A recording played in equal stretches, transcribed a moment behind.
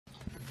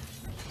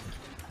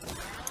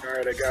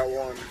Alright, I got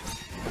one.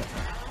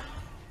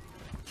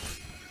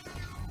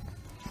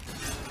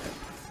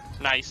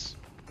 Nice.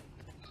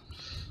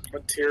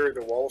 What tier are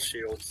the wall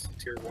shields?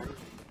 Tier 1?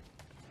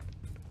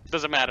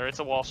 Doesn't matter, it's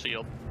a wall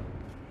shield.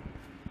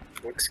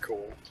 Looks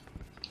cool.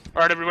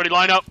 Alright, everybody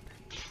line up.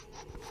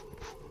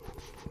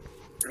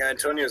 Yeah,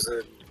 Antonio's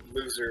a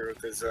loser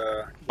with his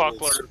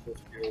buckler.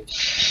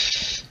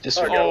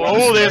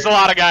 Oh, There's a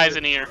lot of guys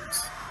in here.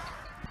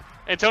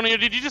 Antonio,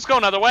 did you just go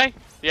another way?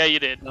 Yeah, you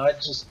did. No,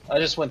 I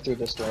just went through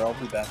this door. I'll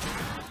be back.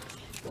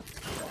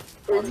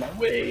 On my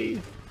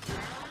way.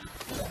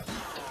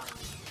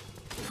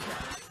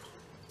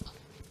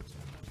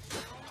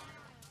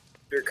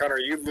 Here, Connor,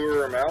 you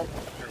lure him out.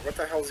 What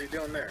the hell is he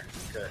doing there?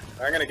 Okay,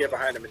 I'm gonna get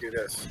behind him and do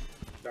this.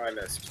 No, I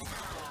missed.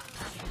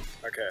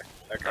 Okay.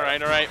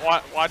 Alright.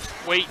 Watch.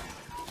 Wait.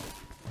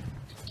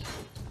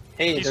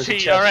 Hey, He's there's a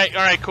cheating. chest.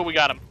 Alright, cool, we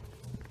got him.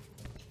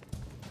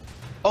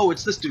 Oh,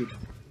 it's this dude.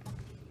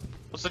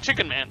 What's the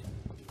chicken man?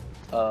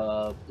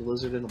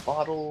 Blizzard in a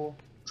bottle,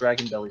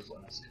 dragon belly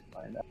flask.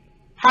 Find out.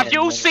 Have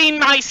you seen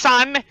my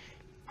son?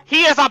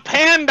 He is a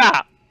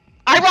panda!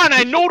 I run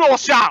a noodle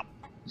shop!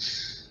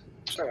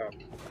 Shut up.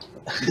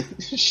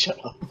 Shut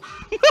up.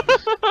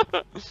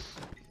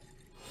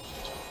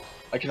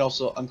 I'm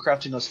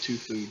crafting us 2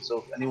 food, so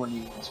if anyone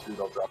needs food,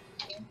 I'll drop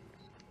it.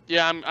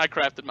 Yeah, I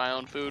crafted my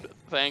own food.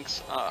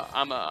 Thanks.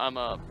 I'm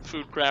a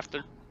food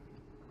crafter.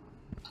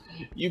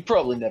 You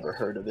probably never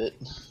heard of it.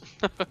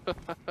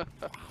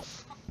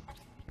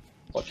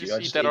 Fuck Did you, you I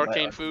eat just that ate my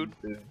arcane food?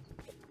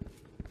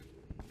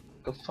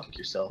 Go fuck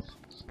yourself.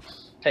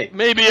 Hey.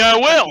 Maybe I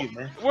will. You,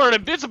 man.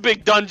 It's a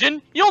big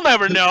dungeon. You'll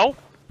never know.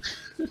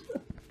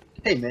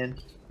 Hey man.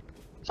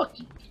 Fuck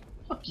you.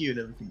 Fuck you and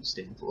everything you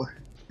stand for.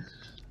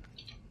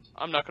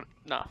 I'm not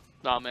gonna.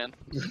 Nah, man.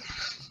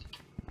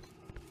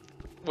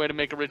 Way to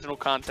make original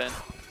content.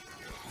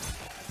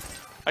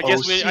 I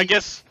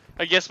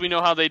guess we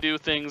know how they do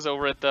things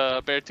over at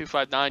the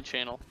Bear259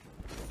 channel.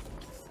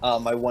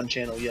 My one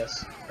channel,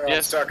 yes. Oh,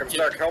 Yes. I'm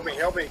stuck. Help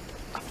me.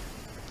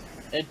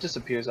 It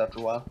disappears after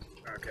a while.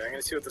 Okay, I'm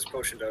gonna see what this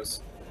potion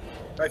does.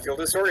 I feel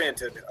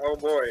disoriented. Oh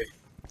boy.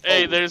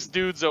 Hey, there's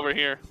dudes over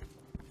here.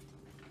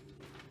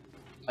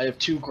 I have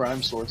 2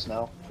 grime swords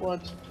now.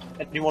 What?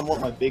 Anyone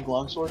want my big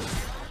longsword?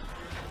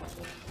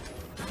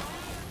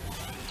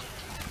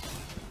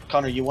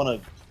 Connor, you want a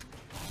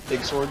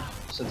big sword?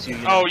 Since you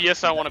know, Oh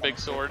yes, I want a big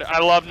sword. I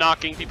love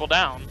knocking people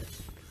down.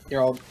 Here,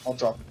 I'll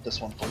drop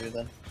this one for you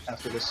then.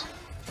 After this.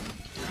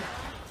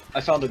 I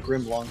found a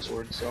grim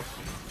longsword, so.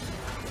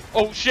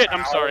 Oh shit!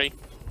 I'm Ow. sorry.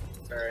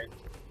 Sorry.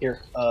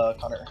 Here,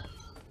 Connor.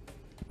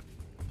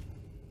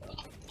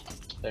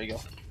 There you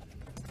go.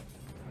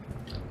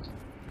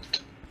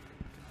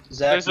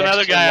 Zach, There's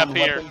another guy up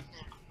here.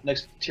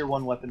 Next tier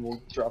 1 weapon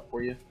we'll drop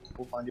for you.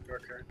 We'll find you.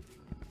 Okay.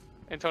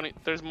 And Tony,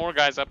 there's more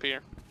guys up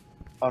here.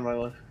 On my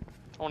way.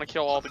 I want to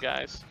kill all the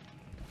guys.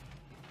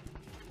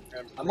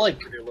 I'm like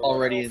pretty low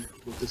already health.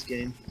 in with this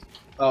game.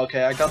 Oh,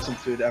 okay, I got some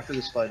food. After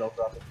this fight, I'll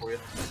drop it for you.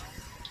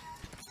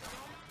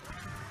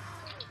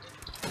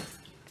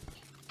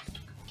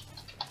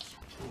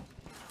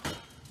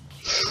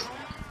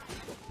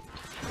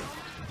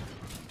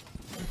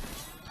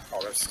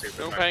 Oh, that's stupid.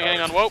 Okay, hang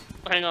on. Whoa,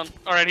 hang on.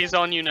 All right, he's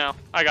on you now.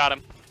 I got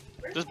him.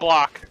 Just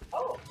block.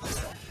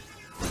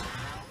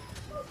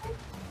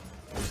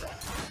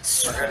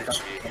 Strategy.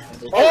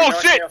 Oh,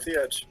 knocked shit! me off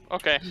the edge.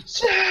 Okay.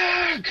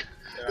 Zach!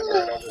 Yeah,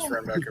 alright, I'll just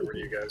run back over to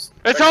you guys.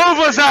 It's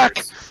over,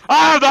 Zach!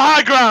 I have the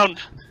high ground!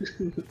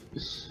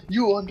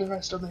 You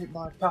underestimate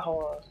my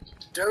power.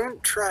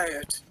 Don't try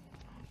it.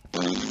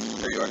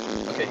 There you are.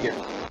 Okay, here.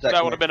 Zach, That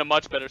come would here. have been a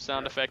much better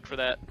sound effect for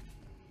that.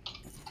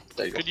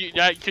 There you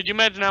go. Could you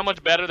imagine how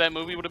much better that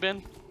movie would have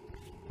been?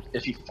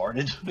 If he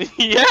farted.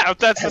 Yeah,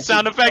 that's the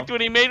sound effect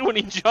when he made when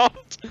he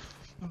jumped.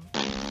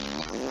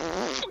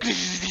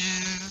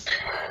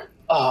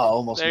 Oh,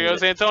 almost. There made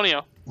goes it.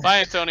 Antonio.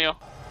 Bye, Antonio.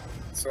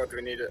 So what do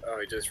we need to... Oh,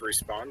 he just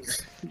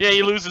respawns? Yeah,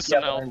 he loses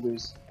Yeah, some but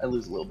health. I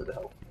lose a little bit of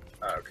health.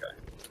 Oh, okay.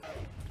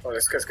 Oh,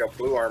 this guy's got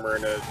blue armor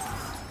and a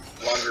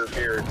longer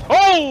beard.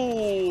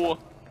 Oh!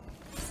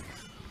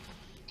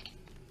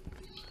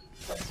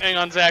 Hang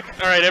on, Zach.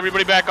 Alright,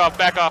 everybody back off,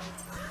 back off.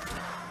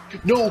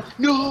 No!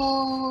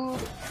 No!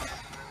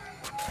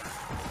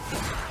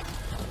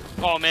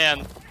 Oh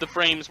man, the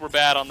frames were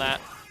bad on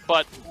that.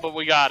 But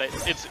we got it.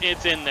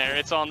 It's in there.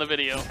 It's on the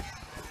video.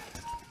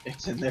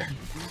 It's in there.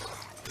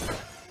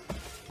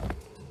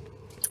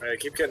 I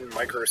keep getting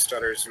micro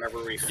stutters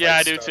whenever we fight Yeah,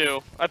 I do stuff.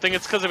 too. I think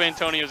it's because of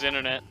Antonio's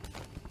internet.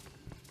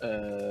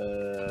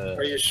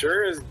 Are you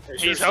sure? Are you sure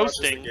He's it's not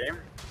just the hosting. game?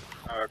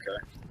 Oh, okay.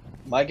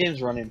 My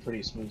game's running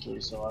pretty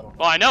smoothly, so I don't know.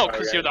 Well, I know, Oh,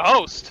 because yeah. you're the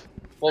host.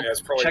 Well, Yeah,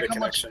 it's probably check the how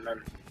much connection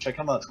then. check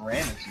how much RAM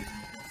it's using.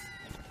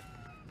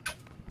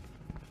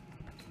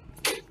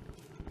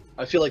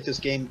 I feel like this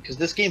game, because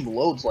this game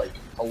loads like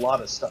a lot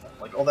of stuff.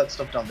 Like all that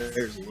stuff down there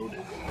is loaded,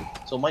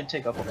 so it might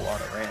take up a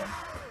lot of RAM.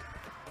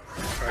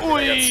 I got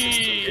Whee!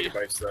 16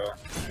 gigabytes though.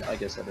 I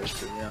guess that is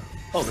true. Yeah.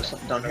 Oh, there's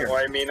something down here. Well,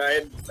 I mean,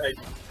 I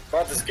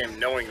bought this game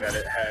knowing that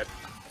it had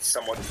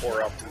somewhat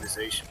poor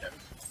optimization in it.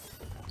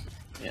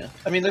 Yeah.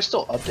 I mean, they're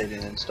still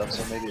updating and stuff,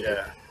 so maybe.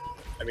 Yeah.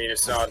 I mean,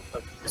 it's not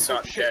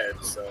dead,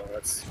 so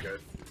that's good.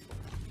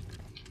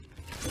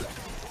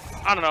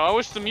 I don't know. I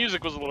wish the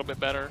music was a little bit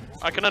better.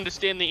 I can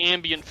understand the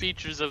ambient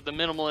features of the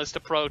minimalist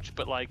approach,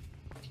 but like,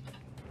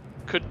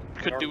 could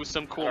do with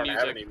some cool I don't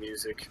music. have any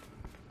music.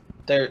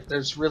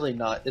 There's really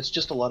not. It's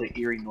just a lot of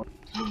eerie noise.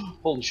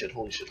 Holy shit!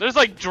 Holy shit! There's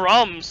like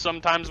drums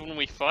sometimes when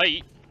we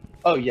fight.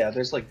 Oh yeah,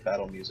 there's like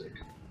battle music.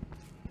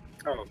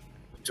 Oh,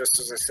 just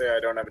as I say, I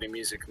don't have any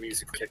music.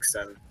 Music kicks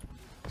in.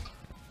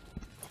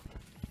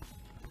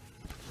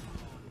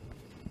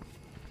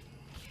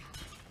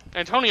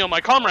 Antonio,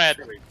 my comrade. It's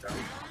really dumb.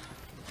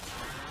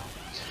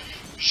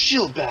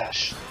 Shield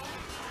bash.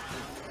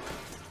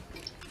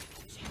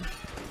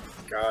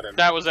 Got him.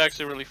 That was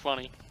actually really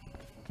funny.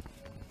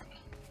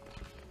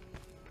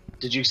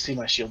 Did you see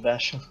my shield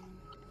bash?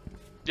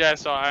 Yeah, I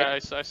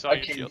saw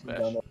your came shield from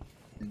bash.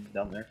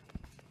 down there.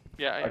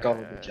 Yeah, I got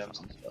all the gems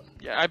and stuff.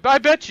 Yeah, I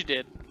bet you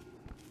did.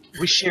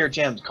 We share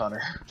gems,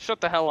 Connor.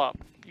 Shut the hell up,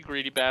 you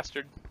greedy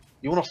bastard.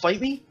 You wanna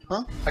fight me?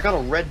 Huh? I got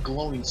a red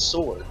glowing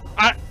sword.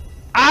 I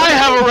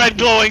have a red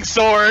glowing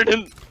sword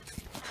and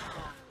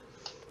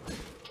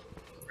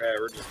Yeah,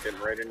 we're just getting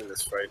right into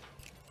this fight.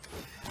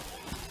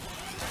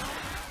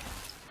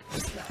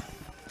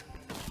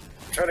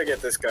 Try to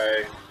get this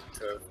guy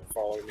to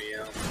follow me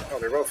out. Oh,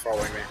 they're both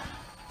following me.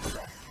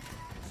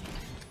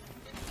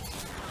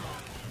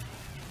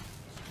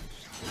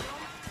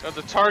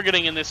 the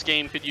targeting in this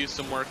game could use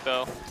some work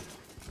though.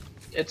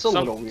 It's a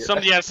little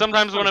weird.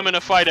 Sometimes when I'm in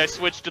a fight, I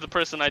switch to the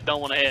person I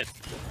don't want to hit.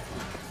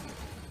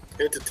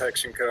 Hit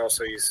detection could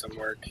also use some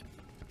work.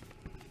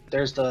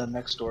 There's the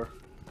next door.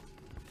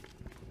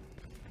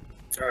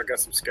 Oh, I got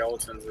some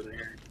skeletons in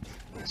here.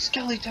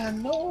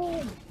 Skeleton,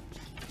 no!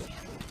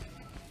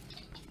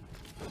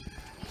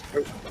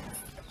 Oh.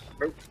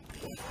 Oh.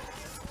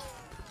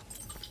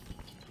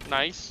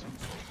 Nice.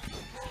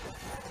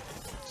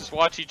 Just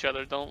watch each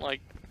other. Don't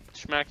like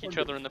smack each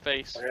other in the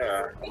face.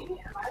 Yeah. I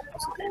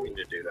wasn't aiming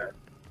to do that.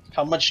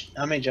 How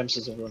many gems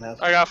does everyone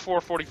have? I got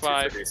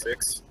 445.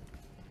 236.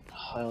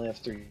 I only have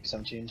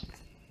 317.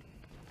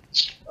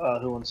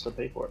 Who wants to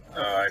pay for it?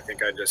 I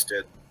think I just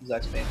did.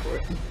 Zach's paying for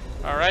it.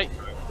 All right,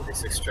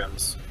 46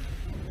 gems.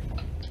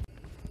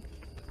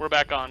 we're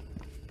back on.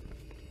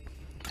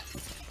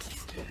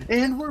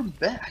 And we're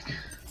back.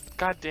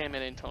 God damn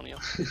it, Antonio.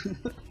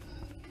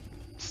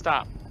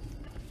 Stop.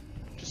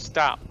 Just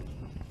stop.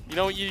 You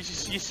know, you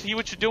see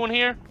what you're doing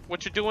here?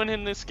 What you're doing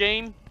in this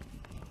game?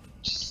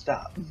 Just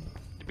stop.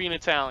 You're being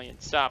Italian.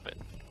 Stop it.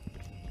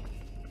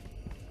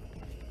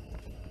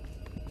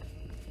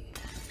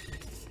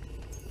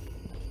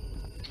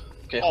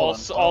 Okay, All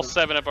hold on.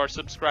 7 of our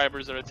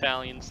subscribers are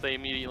Italians. They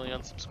immediately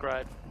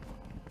unsubscribe.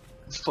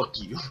 Fuck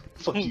you.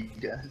 Fuck you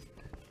guys.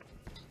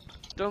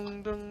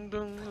 Dung dung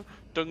dung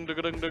dung dung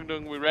dung dung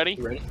dung. We ready?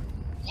 You ready?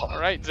 All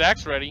right,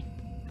 Zach's ready.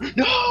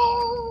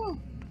 No!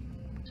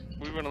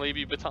 We're gonna leave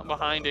you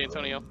behind,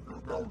 Antonio.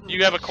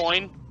 You have a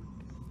coin?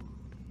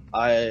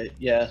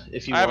 Yeah,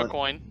 if you I want. have a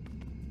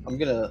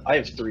coin. I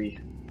have 3.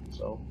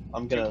 So,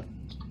 I'm gonna.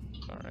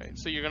 Alright,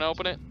 so you're gonna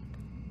open it?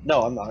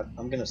 No, I'm not.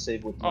 I'm gonna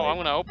save with Oh, I'm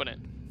gonna open it.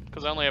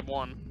 Because I only have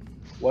 1.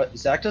 What?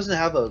 Zach doesn't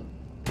have a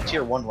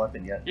tier 1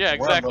 weapon yet. Yeah,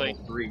 We're on exactly.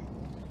 level 3.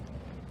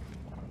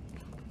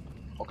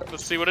 Okay.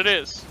 Let's see what it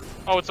is.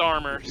 Oh, it's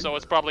armor, so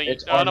it's probably...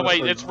 It's oh, no, armor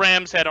wait, for it's you.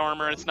 Ram's head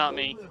armor, it's not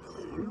me.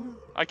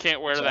 I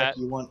can't wear Zach, that.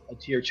 you want a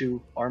tier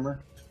 2 armor?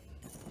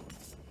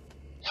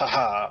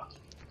 Haha.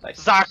 Nice.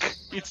 Zach,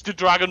 it's the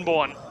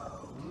Dragonborn.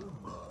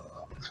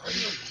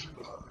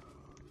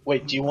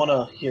 Wait, do you want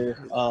to hear,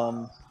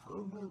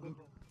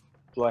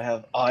 do I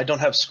have, I don't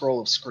have Scroll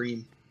of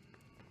Scream.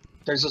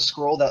 There's a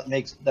scroll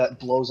that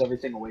blows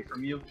everything away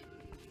from you.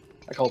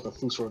 I call it the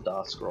Fusor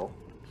Da scroll.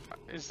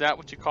 Is that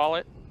what you call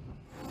it?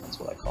 That's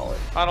what I call it.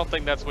 I don't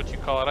think that's what you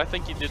call it. I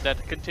think you did that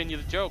to continue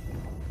the joke.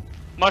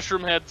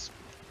 Mushroom heads.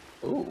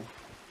 Ooh.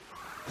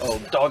 Oh,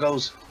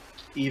 doggos.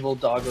 Evil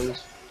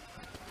doggos.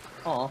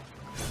 Aw.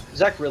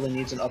 Zach really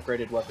needs an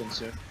upgraded weapon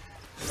soon.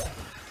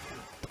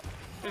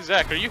 Hey,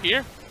 Zach, are you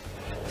here?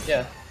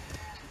 Yeah.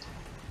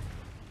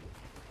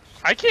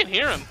 I can't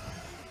hear him.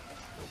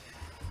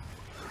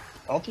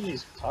 I don't think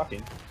he's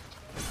talking.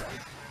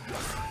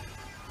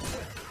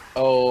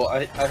 Oh,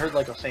 I heard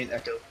like a faint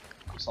echo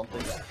or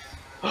something.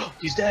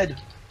 He's dead!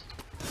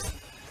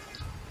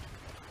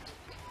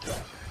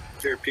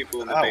 There are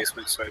people in the Ow.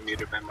 basement, so I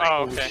muted my mic.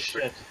 Oh, Holy okay.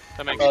 shit.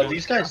 That makes sense.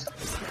 These guys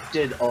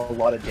did a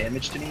lot of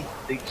damage to me.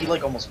 He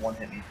like almost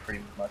one-hit me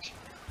pretty much.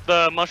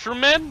 The mushroom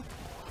men?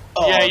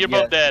 Oh, Yeah, you're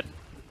both dead.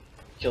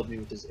 Killed me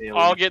with his AoE.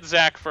 I'll get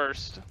Zach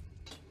first.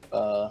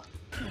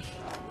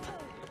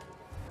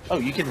 Oh,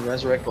 you can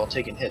resurrect while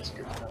taking hits.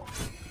 Good to know.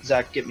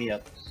 Zach, get me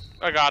up.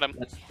 I got him.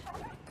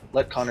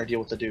 Let Connor deal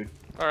with the dude.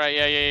 Alright,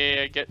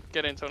 yeah.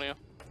 Get Antonio.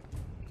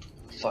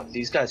 Fuck,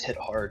 these guys hit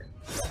hard.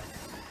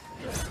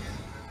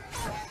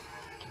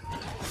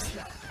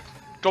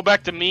 Go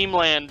back to meme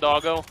land,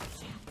 doggo.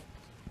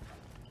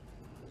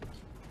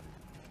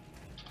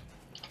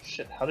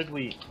 Shit, how did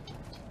we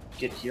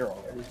get here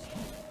already?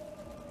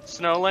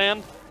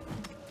 Snowland?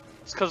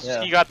 It's because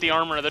Yeah. he got the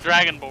armor of the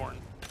Dragonborn.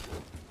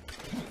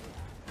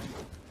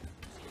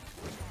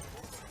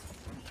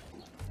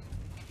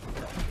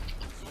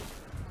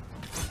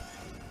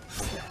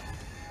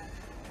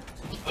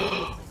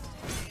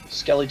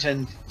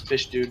 Skeleton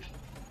fish dude.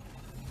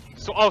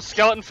 So, oh,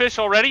 skeleton fish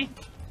already?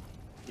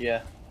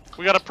 Yeah.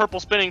 We got a purple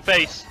spinning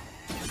face.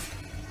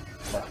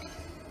 Fuck.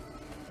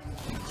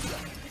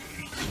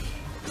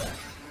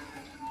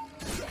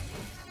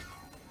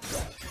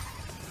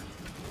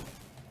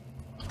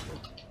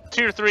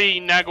 Tier 3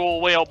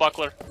 Nagul whale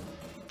buckler.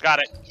 Got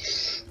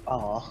it.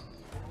 Aw.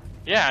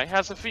 Yeah, it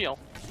has a feel.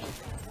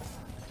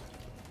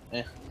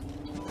 Eh.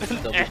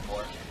 There'll Eh. be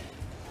more.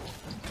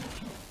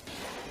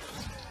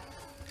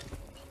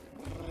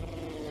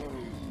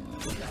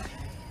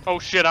 Oh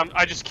shit,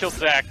 I just killed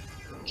Zach.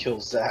 Kill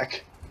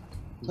Zach.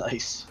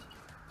 Nice.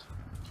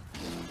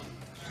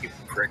 You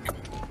prick.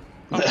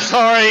 I'm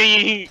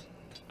sorry.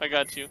 I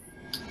got you.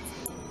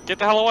 Get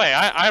the hell away.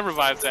 I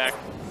revived Zach.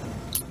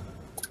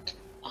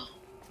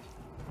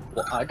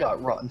 Well, I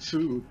got rotten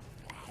food.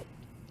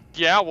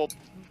 Yeah, well,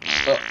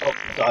 Oh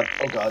god,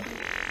 oh god.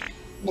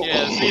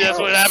 yeah, see, that's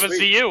what happens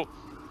to you.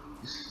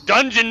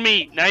 Dungeon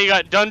meat. Now you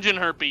got dungeon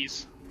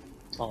herpes.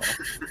 Oh.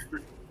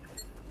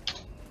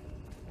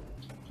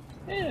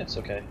 Yeah, it's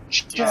okay.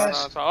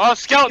 Oh,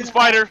 skeleton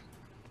spider.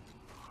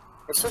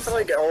 What's with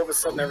like all of a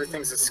sudden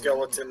everything's a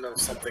skeleton of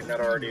something that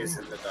already is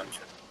in the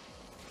dungeon?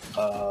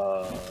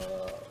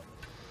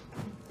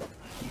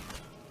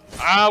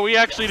 We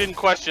actually didn't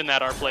question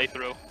that our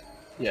playthrough.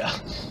 Yeah.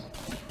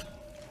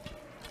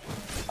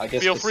 I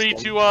guess Feel the free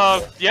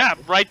skeleton- to, yeah,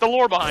 write the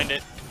lore behind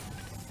it.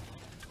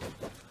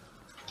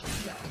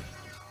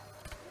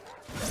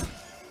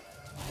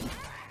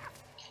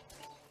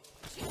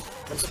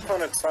 Once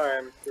upon a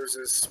time, there was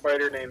this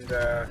spider named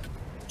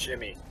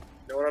Jimmy.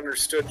 No one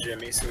understood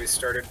Jimmy, so he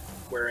started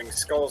wearing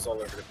skulls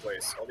all over the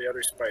place. All the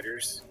other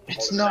spiders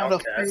It's called him an not a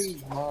outcast,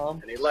 phase,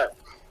 Mom. and he left.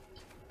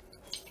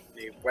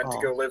 He went to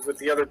Oh. go live with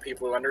the other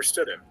people who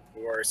understood him,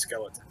 who are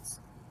skeletons.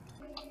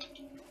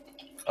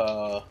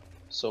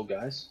 So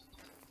guys.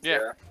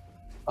 Yeah.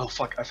 Oh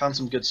fuck, I found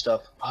some good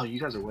stuff. Oh, you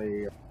guys are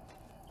way...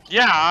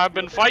 Yeah, I've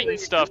been fighting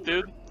stuff,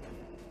 dude.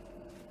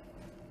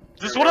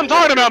 This is what I'm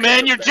talking about,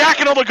 man. You're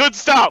jacking all the good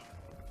stuff.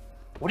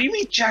 What do you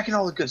mean jacking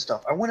all the good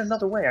stuff? I went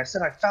another way. I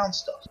said I found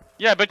stuff.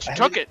 Yeah, but you I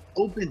took haven't it.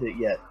 opened it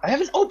yet. I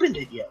haven't opened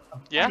it yet.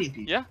 I'm Yeah, fighting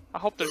people. yeah. I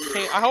hope there's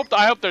I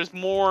hope there's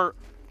more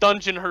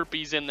dungeon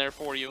herpes in there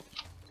for you.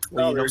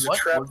 Well, Oh, you know there's a what?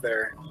 trap We're-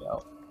 there.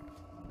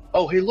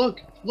 Oh, hey,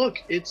 look,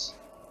 it's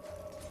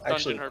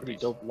actually a Dungeon pretty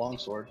herpes. dope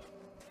longsword.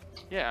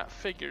 Yeah,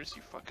 figures,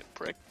 you fucking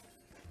prick.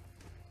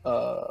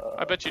 I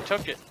I bet you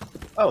took it.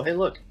 Oh, hey,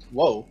 look.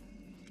 Whoa.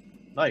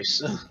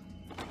 Nice.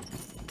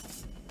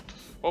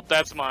 Oh,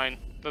 that's mine.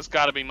 That's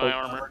gotta be my Oh,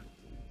 armor.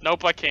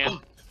 Nope, I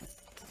can't.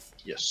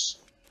 Yes.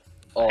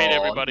 I hate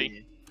Aw,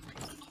 everybody.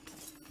 yeah.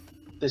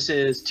 This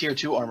is tier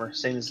 2 armor,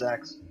 same as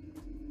Zach's.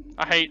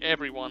 I hate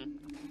everyone.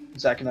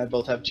 Zach and I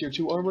both have tier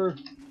 2 armor.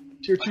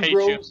 Tier 2 hate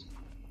bros. you.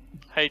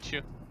 Hate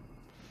you.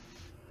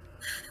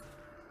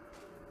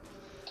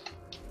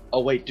 Oh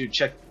wait, dude,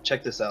 check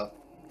this out.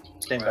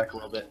 Stand back a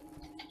little bit.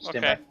 Stand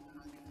Okay. back.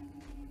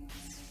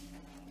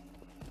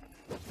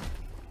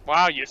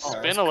 Wow, you Oh,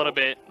 spin that's a little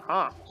cool. bit,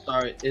 huh?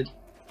 Sorry,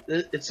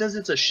 it says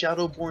it's a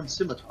Shadowborn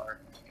scimitar.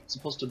 It's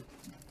supposed to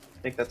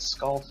make that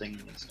skull thing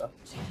and stuff.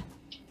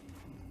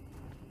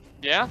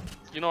 Yeah?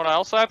 You know what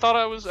else I thought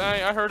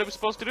I heard it was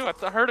supposed to do? I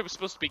heard it was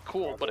supposed to be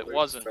cool, but it Probably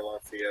wasn't. Fell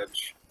off the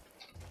edge.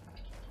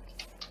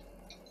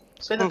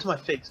 Say that to my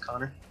face,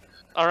 Connor.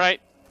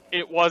 Alright,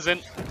 it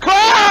wasn't.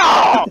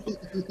 Cool!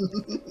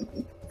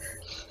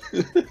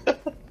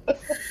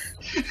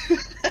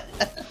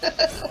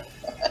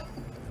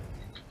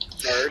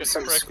 I heard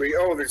some Frick. squeak.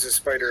 Oh, there's a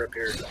spider up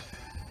here.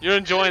 You're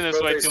enjoying this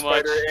Both way a too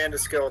much. spider and a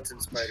skeleton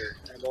spider,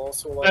 and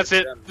also a lot That's of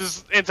it. gems.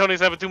 This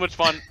Antonio's having too much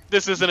fun.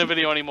 This isn't a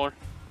video anymore.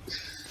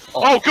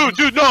 Oh, good,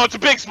 dude. No, it's a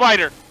big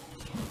spider.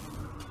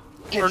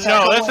 Get Or Zach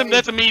no, away.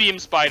 that's a medium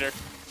spider.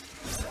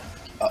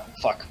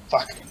 Fuck.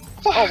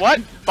 Oh, what?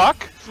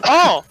 Fuck?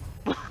 Oh.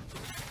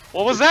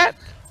 What was that?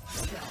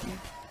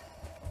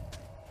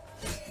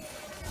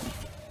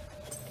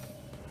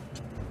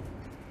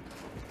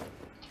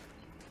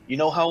 You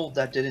know how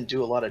that didn't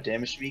do a lot of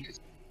damage to me? Because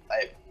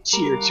I have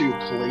tier 2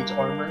 plate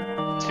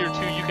armor. Tier 2,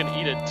 you can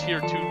eat a tier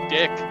 2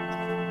 dick.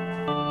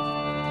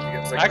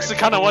 It's like Actually,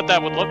 my- kind of what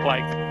that would look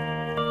like.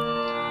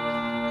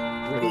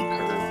 Really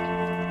curved.